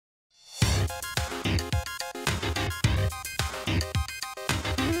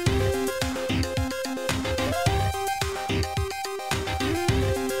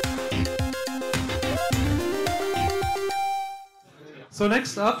So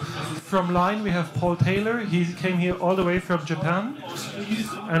next up, from LINE, we have Traylor. He came here all the way from Japan.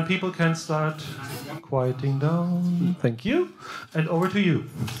 And people can start quieting down. Thank you. And over to you.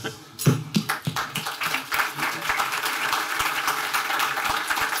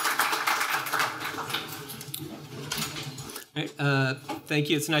 Thank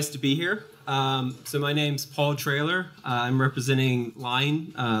you. It's nice to be here. So my name's Traylor. I'm representing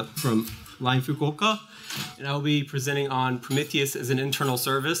LINE from LINE Fukuoka. And I'll be presenting on Prometheus as an internal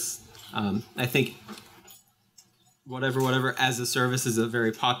service. I think whatever as a service is a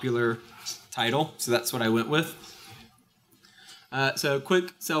very popular title, so that's what I went with. So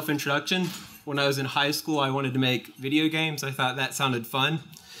quick self-introduction. When I was in high school, I wanted to make video games. I thought that sounded fun.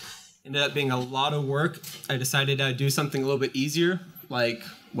 Ended up being a lot of work. I decided I'd do something a little bit easier, like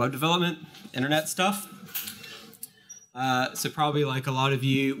web development, internet stuff. So probably like a lot of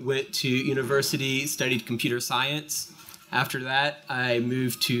you went to university, studied computer science. After that, I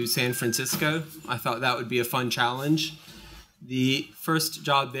moved to San Francisco. I thought that would be a fun challenge. The first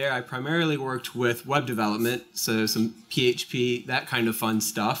job there, I primarily worked with web development, so some PHP, that kind of fun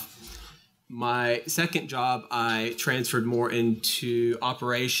stuff. My second job, I transferred more into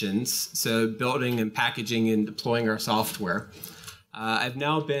operations, so building and packaging and deploying our software. I've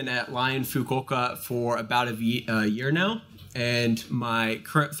now been at LINE Fukuoka for about a year now, and my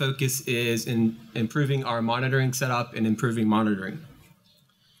current focus is in improving our monitoring setup and improving monitoring.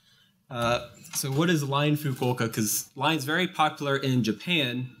 So what is LINE Fukuoka? Because LINE's very popular in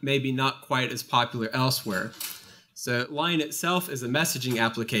Japan, maybe not quite as popular elsewhere. So LINE itself is a messaging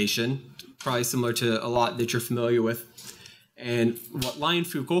application, probably similar to a lot that you're familiar with. And what LINE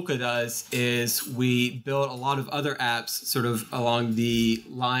Fukuoka does is we build a lot of other apps sort of along the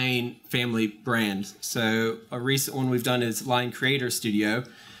LINE family brand. So a recent one we've done is LINE Creator Studio.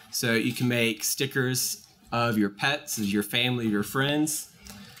 So you can make stickers of your pets, of your family, your friends.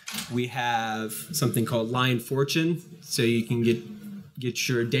 We have something called LINE Fortune. So you can get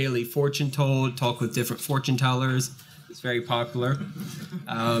your daily fortune told, talk with different fortune tellers. It's very popular.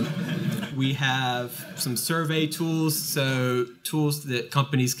 We have some survey tools, so tools that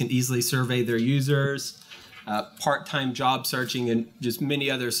companies can easily survey their users, part-time job searching, and just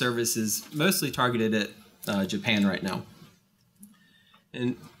many other services, mostly targeted at Japan right now.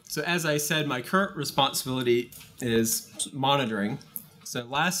 And so as I said, my current responsibility is monitoring. So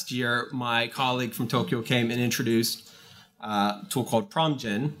last year, my colleague from Tokyo came and introduced a tool called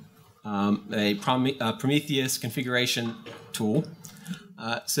Promgen, a Prometheus configuration tool.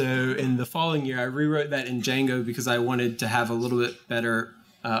 So in the following year, I rewrote that in Django because I wanted to have a little bit better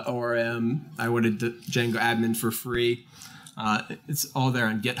ORM. I wanted the Django admin for free. It's all there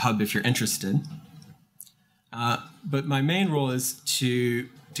on GitHub if you're interested. But my main role is to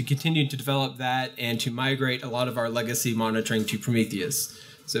continue to develop that and to migrate a lot of our legacy monitoring to Prometheus.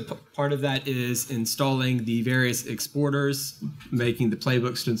 So part of that is installing the various exporters, making the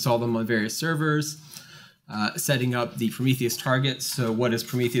playbooks to install them on various servers, setting up the Prometheus targets, so what is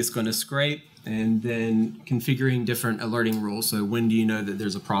Prometheus going to scrape, and then configuring different alerting rules, so when do you know that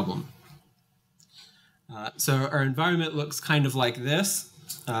there's a problem. So our environment looks kind of like this.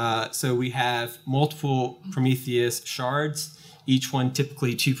 So we have multiple Prometheus shards, each one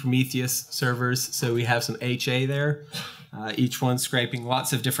typically 2 Prometheus servers, so we have some HA there. Each one scraping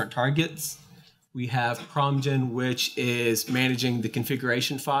lots of different targets. We have Promgen, which is managing the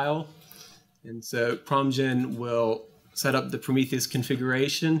configuration file. And so Promgen will set up the Prometheus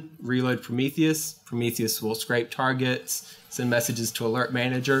configuration, reload Prometheus. Prometheus will scrape targets, send messages to Alert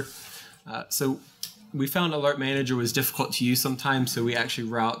Manager. So we found Alert Manager was difficult to use sometimes, so we actually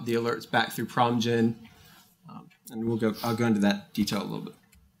route the alerts back through Promgen. And I'll go into that detail a little bit.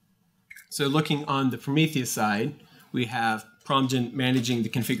 So looking on the Prometheus side, we have Promgen managing the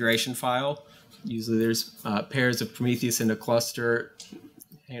configuration file. Usually there's pairs of Prometheus in a cluster,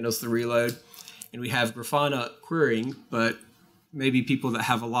 handles the reload. And we have Grafana querying, but maybe people that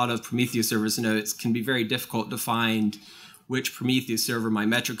have a lot of Prometheus servers know it can be very difficult to find which Prometheus server my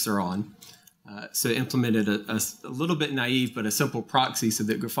metrics are on. So implemented a little bit naive, but a simple proxy so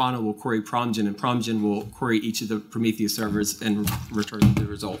that Grafana will query Promgen, and Promgen will query each of the Prometheus servers and return the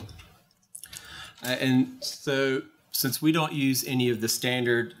result. And so since we don't use any of the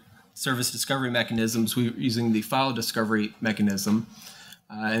standard service discovery mechanisms, we're using the file discovery mechanism.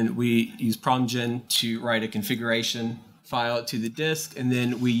 And we use Promgen to write a configuration file to the disk, and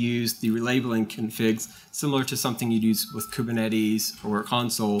then we use the relabeling configs, similar to something you'd use with Kubernetes or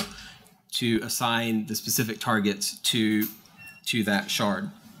console, to assign the specific targets to that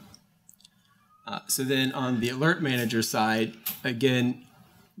shard. So then on the alert manager side, again,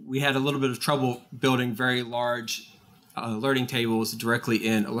 we had a little bit of trouble building very large alerting tables directly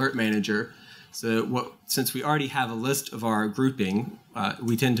in alert manager. So since we already have a list of our grouping,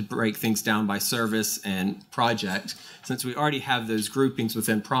 we tend to break things down by service and project. Since we already have those groupings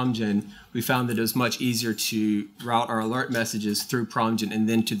within Promgen, we found that it was much easier to route our alert messages through Promgen and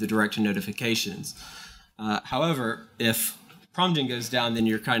then to the director notifications. However, if Promgen goes down, then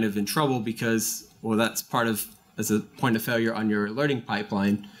you're kind of in trouble because, well, that's as a point of failure on your alerting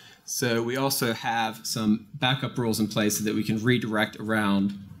pipeline. So we also have some backup rules in place so that we can redirect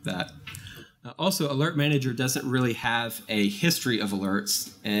around that. Also, Alert Manager doesn't really have a history of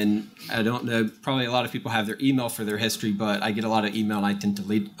alerts, and I don't know, probably a lot of people have their email for their history, but I get a lot of email and I tend to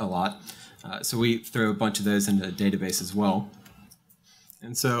delete a lot. So we throw a bunch of those into a database as well.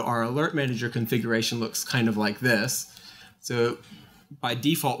 And so our Alert Manager configuration looks kind of like this. So by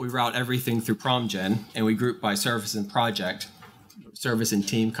default, we route everything through Promgen, and we group by service and project, service and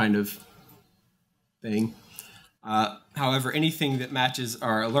team kind of thing. However, anything that matches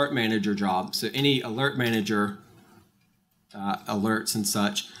our alert manager job, so any alert manager alerts and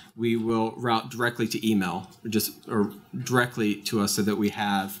such, we will route directly to email or directly to us so that we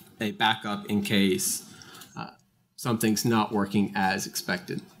have a backup in case something's not working as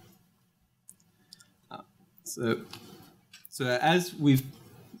expected. So as we've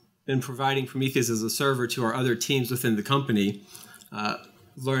been providing Prometheus as a server to our other teams within the company,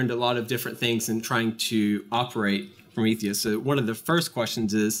 learned a lot of different things in trying to operate Prometheus. So one of the first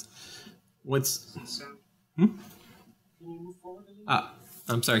questions is, I'm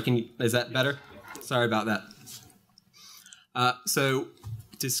sorry, is that better? Sorry about that. So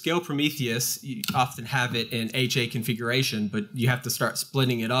to scale Prometheus, you often have it in HA configuration, but you have to start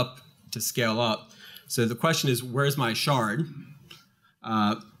splitting it up to scale up. So the question is, where's my shard?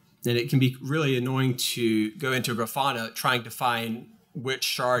 And it can be really annoying to go into Grafana trying to find which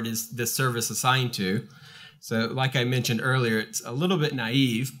shard is this service assigned to. So like I mentioned earlier, it's a little bit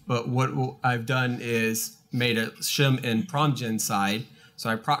naive, but what I've done is made a shim in Promgen side. So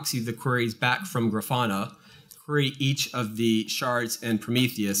I proxy the queries back from Grafana, query each of the shards in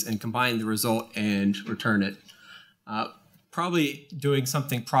Prometheus, and combine the result and return it. Probably doing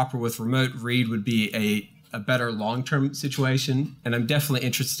something proper with remote read would be a better long-term situation, and I'm definitely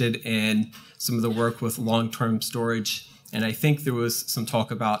interested in some of the work with long-term storage. And I think there was some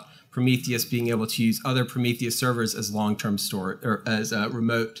talk about Prometheus being able to use other Prometheus servers as long-term storage or as a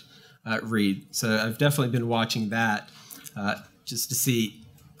remote read. So I've definitely been watching that just to see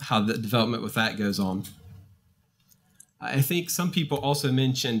how the development with that goes on. I think some people also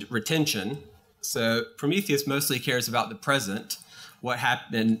mentioned retention. So Prometheus mostly cares about the present, what's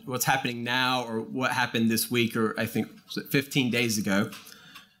happening now, or what happened this week, or I think 15 days ago.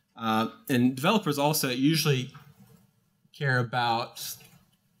 And developers also usually care about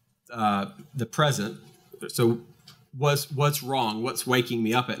the present. So what's wrong? What's waking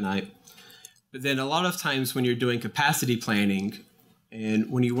me up at night? But then a lot of times when you're doing capacity planning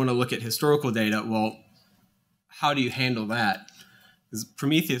and when you want to look at historical data, well, how do you handle that? Because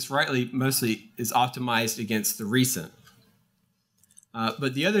Prometheus mostly is optimized against the recent.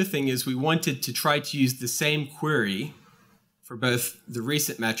 But the other thing is we wanted to try to use the same query for both the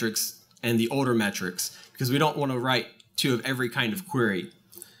recent metrics and the older metrics, because we don't want to write two of every kind of query.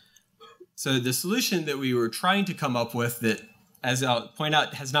 So the solution that we were trying to come up with that, as I'll point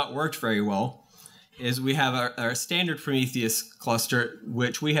out, has not worked very well, is we have our standard Prometheus cluster,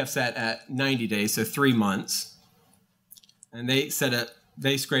 which we have set at 90 days, so 3 months. And they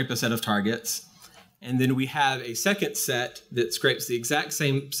scrape a set of targets. And then we have a second set that scrapes the exact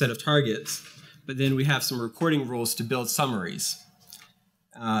same set of targets, but then we have some recording rules to build summaries.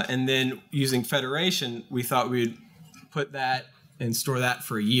 And then using federation, we thought we'd put that and store that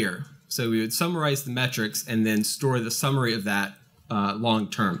for a year. So we would summarize the metrics and then store the summary of that long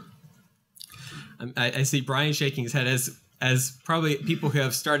term. I see Brian shaking his head. As probably people who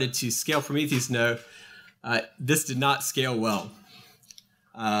have started to scale Prometheus know, this did not scale well.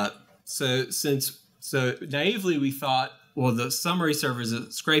 So naively we thought, well, the summary server is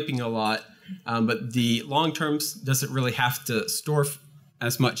scraping a lot, but the long terms doesn't really have to store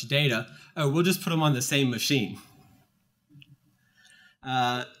as much data. Oh, we'll just put them on the same machine.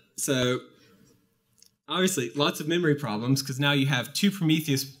 So obviously lots of memory problems, because now you have two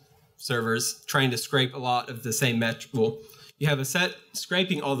Prometheus servers trying to scrape a lot of the same metric. Well, you have a set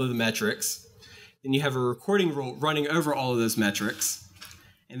scraping all of the metrics, then you have a recording rule running over all of those metrics,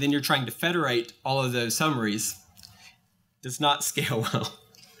 and then you're trying to federate all of those summaries. Does not scale well.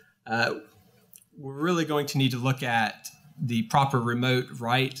 we're really going to need to look at the proper remote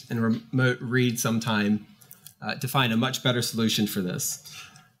write and remote read sometime to find a much better solution for this.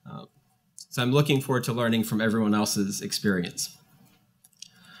 So I'm looking forward to learning from everyone else's experience.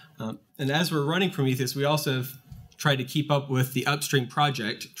 And as we're running Prometheus, we also have tried to keep up with the upstream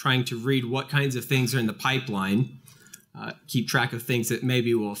project, trying to read what kinds of things are in the pipeline, keep track of things that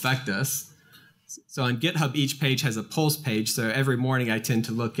maybe will affect us. So on GitHub, each page has a pulse page. So every morning I tend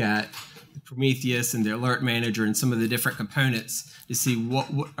to look at the Prometheus and the alert manager and some of the different components to see what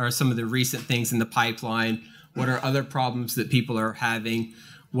are some of the recent things in the pipeline, what are other problems that people are having,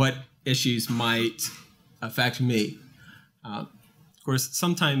 what issues might affect me. Of course,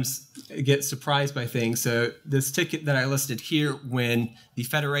 sometimes I get surprised by things. So this ticket that I listed here, when the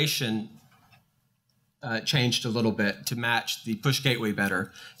Federation changed a little bit to match the push gateway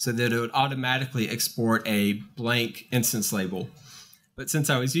better, so that it would automatically export a blank instance label. But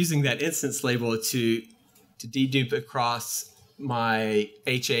since I was using that instance label to dedupe across my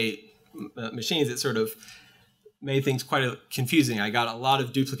H8 machines, it sort of made things quite confusing. I got a lot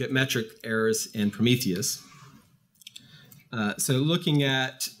of duplicate metric errors in Prometheus. So looking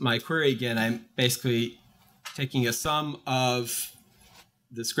at my query again, I'm basically taking a sum of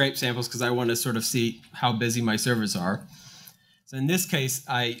the scrape samples because I want to sort of see how busy my servers are. So in this case,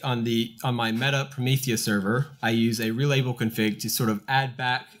 on my Meta Prometheus server, I use a relabel config to sort of add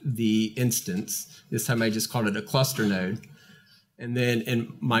back the instance. This time I just called it a cluster node. And then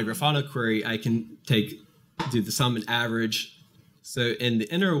in my Grafana query, I can do the sum and average. So in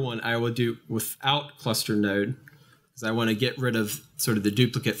the inner one, I will do without cluster node, because I want to get rid of sort of the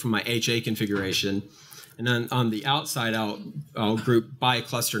duplicate from my HA configuration. And then on the outside, I'll group by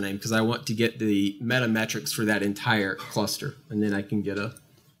cluster name, because I want to get the meta metrics for that entire cluster. And then I can get a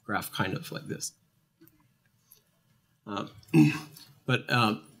graph kind of like this.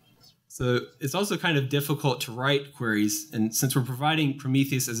 So it's also kind of difficult to write queries. And since we're providing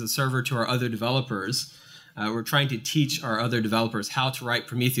Prometheus as a server to our other developers, we're trying to teach our other developers how to write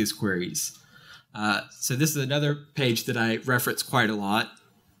Prometheus queries. So this is another page that I reference quite a lot,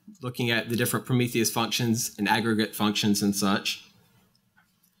 looking at the different Prometheus functions and aggregate functions and such.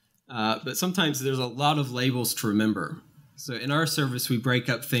 But sometimes there's a lot of labels to remember. So in our service, we break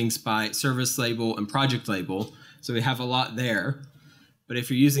up things by service label and project label. So we have a lot there. But if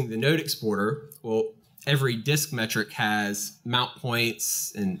you're using the node exporter, well, every disk metric has mount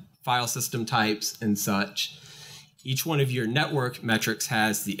points and file system types and such. Each one of your network metrics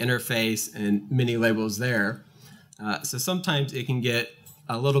has the interface and many labels there. So sometimes it can get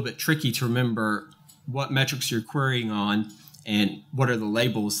a little bit tricky to remember what metrics you're querying on and what are the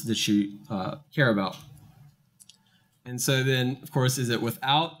labels that you care about. And so then, of course, is it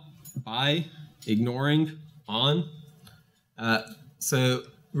without, by, ignoring, on? So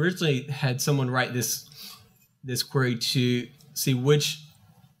originally had someone write this query to see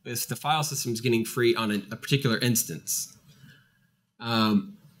if the file system is getting free on a particular instance.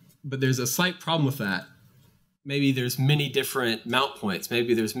 But there's a slight problem with that. Maybe there's many different mount points.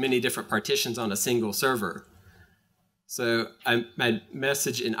 Maybe there's many different partitions on a single server. So my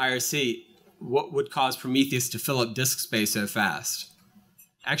message in IRC, what would cause Prometheus to fill up disk space so fast?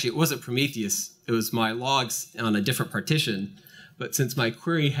 Actually, it wasn't Prometheus. It was my logs on a different partition. But since my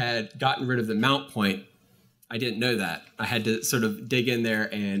query had gotten rid of the mount point, I didn't know that. I had to sort of dig in there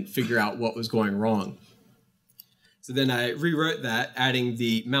and figure out what was going wrong. So then I rewrote that, adding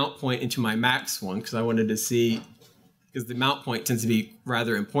the mount point into my max one, because I wanted to see, because the mount point tends to be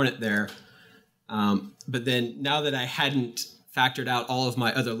rather important there. But then now that I hadn't factored out all of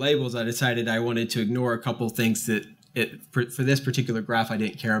my other labels, I decided I wanted to ignore a couple things that for this particular graph I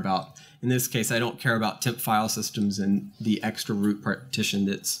didn't care about. In this case, I don't care about temp file systems and the extra root partition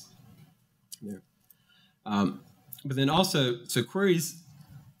that's there. But then also, so queries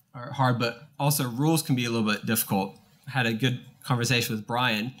are hard, but also rules can be a little bit difficult. I had a good conversation with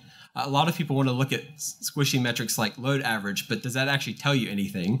Brian. A lot of people want to look at squishy metrics like load average, but does that actually tell you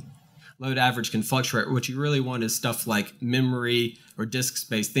anything? Load average can fluctuate. What you really want is stuff like memory or disk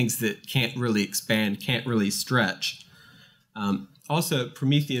space, things that can't really expand, can't really stretch. Also,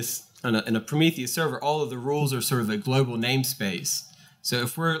 Prometheus, in a Prometheus server, all of the rules are sort of a global namespace. So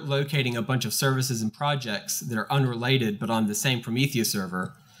if we're locating a bunch of services and projects that are unrelated but on the same Prometheus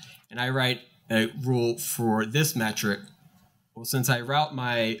server, and I write a rule for this metric, well, since I route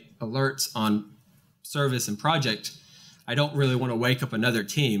my alerts on service and project, I don't really want to wake up another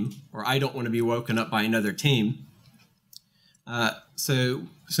team, or I don't want to be woken up by another team. So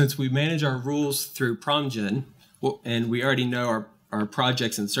since we manage our rules through Promgen, and we already know our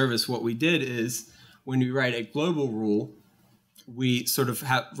projects and service, what we did is when we write a global rule, we sort of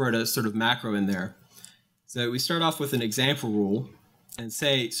wrote a sort of macro in there. So we start off with an example rule and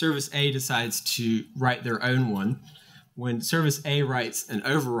say service A decides to write their own one. When service A writes an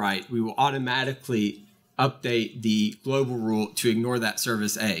overwrite, we will automatically update the global rule to ignore that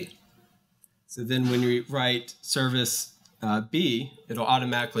service A. So then when we write service B, it'll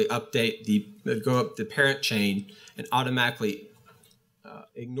automatically go up the parent chain and automatically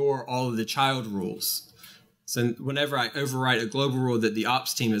ignore all of the child rules. So whenever I overwrite a global rule that the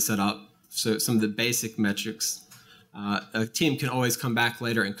ops team has set up, so some of the basic metrics, a team can always come back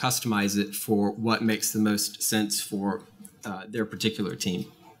later and customize it for what makes the most sense for their particular team.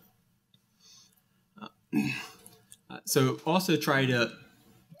 So also try to,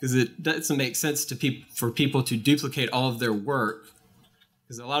 because it doesn't make sense to for people to duplicate all of their work,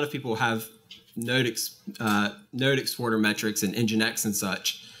 because a lot of people have node exporter metrics and Nginx and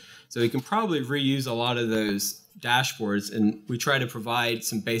such. So we can probably reuse a lot of those dashboards, and we try to provide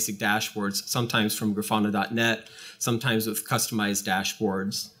some basic dashboards, sometimes from Grafana.net, sometimes with customized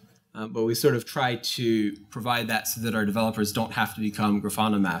dashboards. But we sort of try to provide that so that our developers don't have to become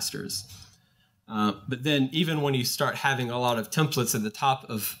Grafana masters. But then even when you start having a lot of templates at the top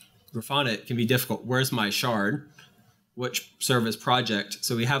of Grafana, it can be difficult. Where's my shard? Which service project?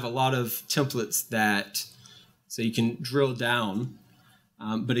 So we have a lot of templates so you can drill down.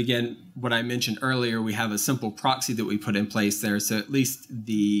 But again, what I mentioned earlier, we have a simple proxy that we put in place there. So at least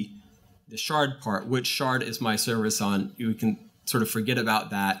the shard part, which shard is my service on, you can sort of forget about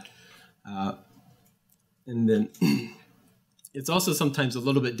that. And then it's also sometimes a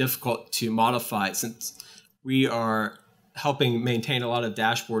little bit difficult to modify, since we are helping maintain a lot of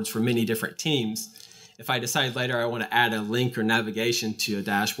dashboards for many different teams. If I decide later I want to add a link or navigation to a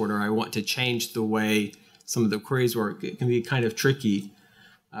dashboard, or I want to change the way some of the queries work, it can be kind of tricky.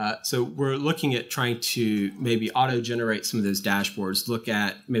 So we're looking at trying to maybe auto-generate some of those dashboards,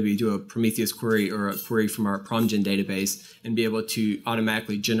 maybe do a Prometheus query or a query from our Promgen database and be able to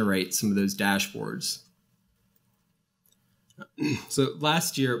automatically generate some of those dashboards. So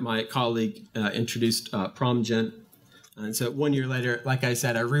last year, my colleague introduced Promgen. And so 1 year later, like I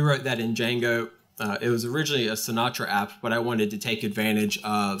said, I rewrote that in Django. It was originally a Sinatra app, but I wanted to take advantage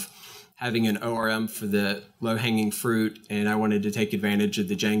of having an ORM for the low-hanging fruit, and I wanted to take advantage of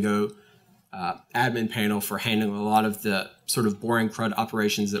the Django admin panel for handling a lot of the sort of boring CRUD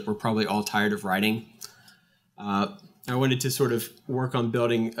operations that we're probably all tired of writing. I wanted to sort of work on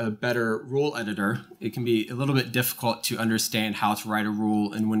building a better rule editor. It can be a little bit difficult to understand how to write a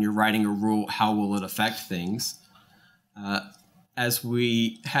rule, and when you're writing a rule, how will it affect things. As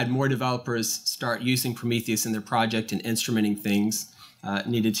we had more developers start using Prometheus in their project and instrumenting things,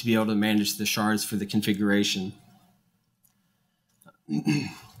 needed to be able to manage the shards for the configuration.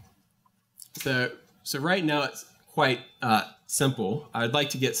 So right now it's quite simple. I'd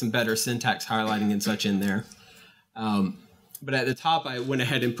like to get some better syntax highlighting and such in there. But at the top, I went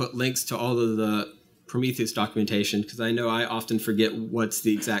ahead and put links to all of the Prometheus documentation, because I know I often forget what's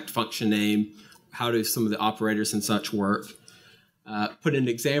the exact function name, how do some of the operators and such work. Put an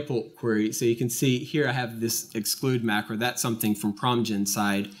example query. So you can see here I have this exclude macro. That's something from Promgen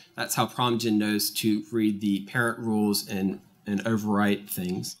side. That's how Promgen knows to read the parent rules and overwrite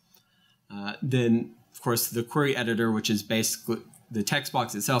things. Then, of course, the query editor, which is basically the text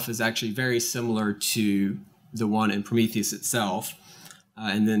box itself, is actually very similar to the one in Prometheus itself.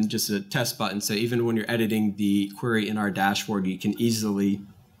 And then just a test button. So even when you're editing the query in our dashboard, you can easily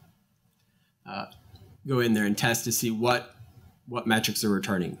go in there and test to see what metrics are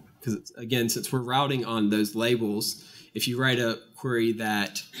returning. Because again, since we're routing on those labels, if you write a query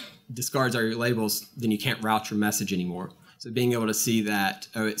that discards all your labels, then you can't route your message anymore. So being able to see that,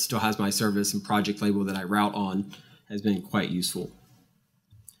 oh, it still has my service and project label that I route on has been quite useful.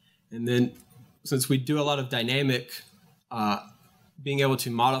 And then since we do a lot of dynamic, being able to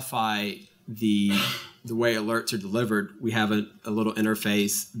modify the way alerts are delivered, we have a little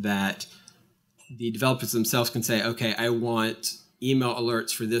interface that the developers themselves can say, okay, I want email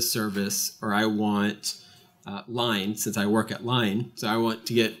alerts for this service, or I want LINE, since I work at LINE. So I want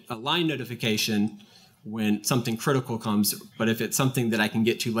to get a LINE notification when something critical comes, but if it's something that I can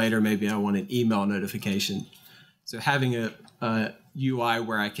get to later, maybe I want an email notification. So having a UI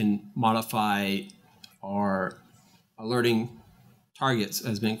where I can modify our alerting targets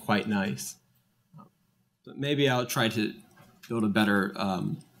has been quite nice. But maybe I'll try to build a better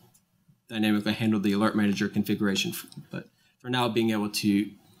dynamically handle the alert manager configuration. But for now, being able to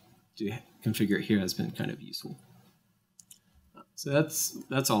configure it here has been kind of useful. So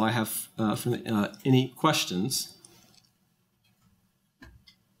that's all I have for any questions.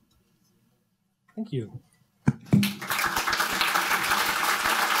 Thank you.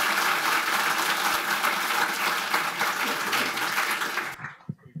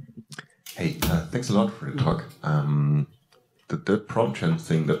 thanks a lot for the talk. The Promgen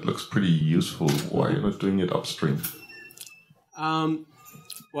thing, that looks pretty useful. Why are you not doing it upstream? Well,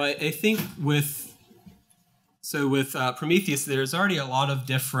 I think with Prometheus, there's already a lot of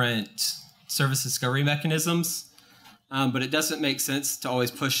different service discovery mechanisms, but it doesn't make sense to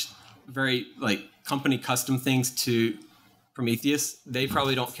always push very company custom things to Prometheus. They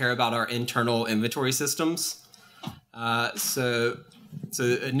probably don't care about our internal inventory systems. So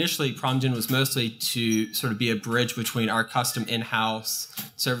initially, Promgen was mostly to sort of be a bridge between our custom in-house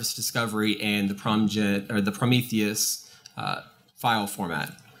service discovery and the Promgen or the Prometheus file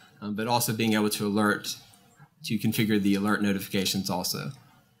format, but also being able to configure the alert notifications also.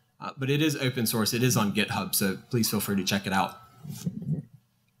 But it is open source. It is on GitHub, so please feel free to check it out.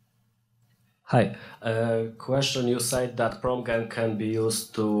 Hi. Question, you said that Promgen can be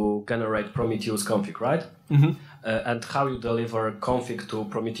used to generate Prometheus config, right? Mm-hmm. And how you deliver config to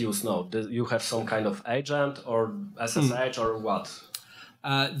Prometheus node? Do you have some kind of agent or SSH or what?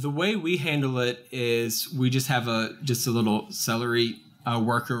 The way we handle it is we just have a little Celery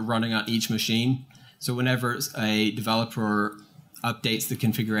worker running on each machine. So whenever a developer updates the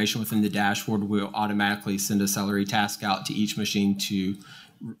configuration within the dashboard, we'll automatically send a Celery task out to each machine to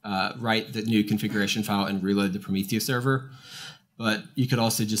write the new configuration file and reload the Prometheus server. But you could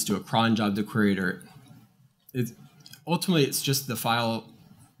also just do a cron job to query it. Ultimately, it's just the file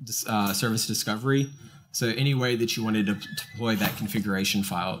service discovery. So any way that you wanted to deploy that configuration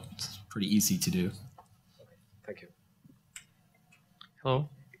file, it's pretty easy to do. Thank you. Hello.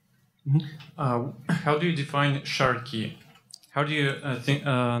 Mm-hmm. How do you define shard key? How do you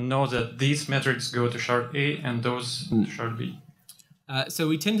know that these metrics go to shard A and those to shard B? So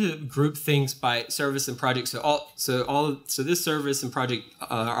we tend to group things by service and project. So this service and project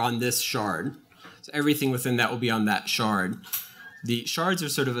are on this shard. So everything within that will be on that shard. The shards are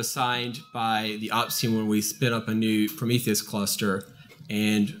sort of assigned by the ops team when we spin up a new Prometheus cluster.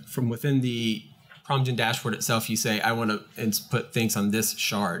 And from within the Promgen dashboard itself, you say, I want to put things on this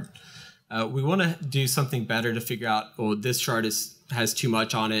shard. We want to do something better to figure out, well, this shard has too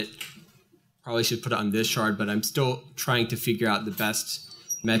much on it. Probably should put it on this shard, but I'm still trying to figure out the best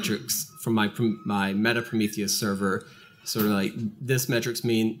metrics from my meta Prometheus server. Sort of like this metrics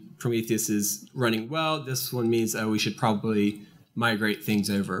mean Prometheus is running well. This one means we should probably migrate things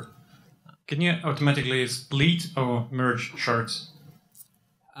over. Can you automatically split or merge shards?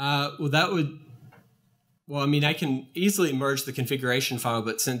 I can easily merge the configuration file,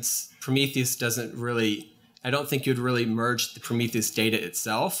 but since Prometheus doesn't really, I don't think you'd really merge the Prometheus data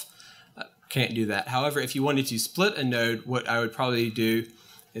itself. Can't do that. However, if you wanted to split a node, what I would probably do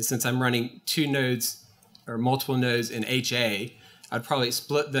is, since I'm running two nodes or multiple nodes in HA, I'd probably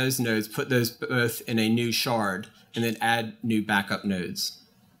split those nodes, put those both in a new shard, and then add new backup nodes.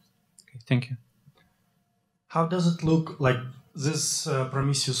 Okay, thank you. How does it look like this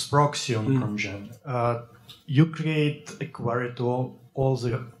Prometheus proxy on Promgen? You create a query to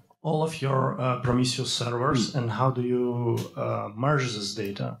all of your Prometheus servers, and how do you merge this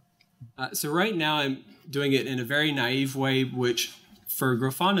data? So right now I'm doing it in a very naive way, which for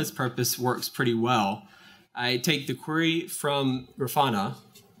Grafana's purpose works pretty well. I take the query from Grafana,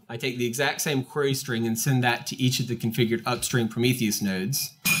 I take the exact same query string and send that to each of the configured upstream Prometheus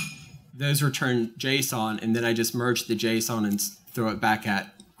nodes. Those return JSON, and then I just merge the JSON and throw it back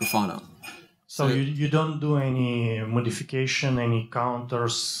at Grafana. So you don't do any modification, any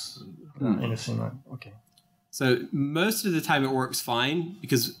counters, anything like that? Okay. So most of the time it works fine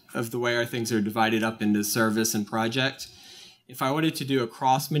because of the way our things are divided up into service and project. If I wanted to do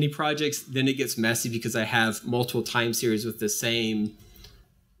across many projects, then it gets messy because I have multiple time series with the same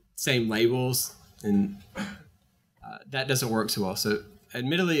labels, and that doesn't work so well. So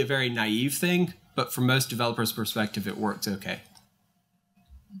admittedly a very naive thing, but from most developers' perspective, it works okay.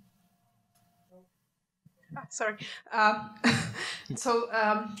 Sorry.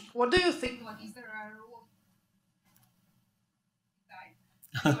 What do you think? Like, is there a rule of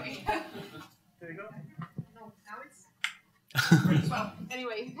Sorry. There you go. No, now it's. Well,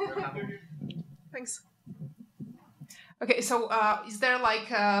 anyway. Thanks. Okay, so is there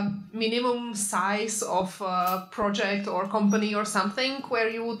like a minimum size of a project or company or something where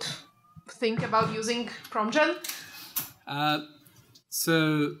you would think about using Promgen?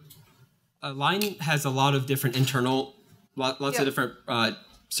 LINE has a lot of different lots of different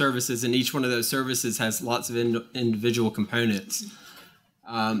services, and each one of those services has lots of individual components.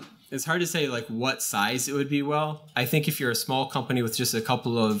 It's hard to say like what size it would be well. I think if you're a small company with just a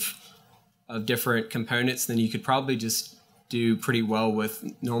couple of different components, then you could probably just do pretty well with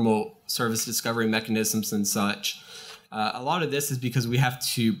normal service discovery mechanisms and such. A lot of this is because we have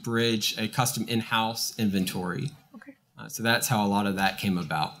to bridge a custom in-house inventory. Okay. So that's how a lot of that came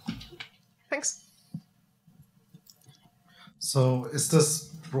about. Thanks. So is this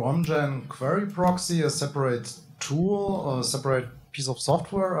Promgen query proxy a separate tool or a separate piece of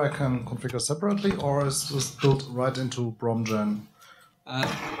software I can configure separately, or is this built right into Promgen?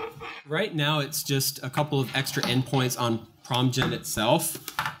 Right now, it's just a couple of extra endpoints on Promgen itself.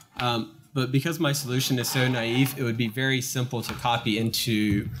 But because my solution is so naive, it would be very simple to copy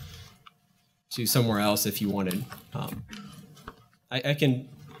into somewhere else if you wanted. I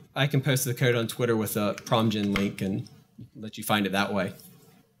can post the code on Twitter with a Promgen link and let you find it that way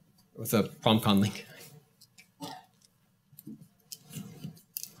with a PromCon link.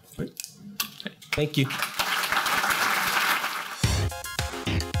 Thank you.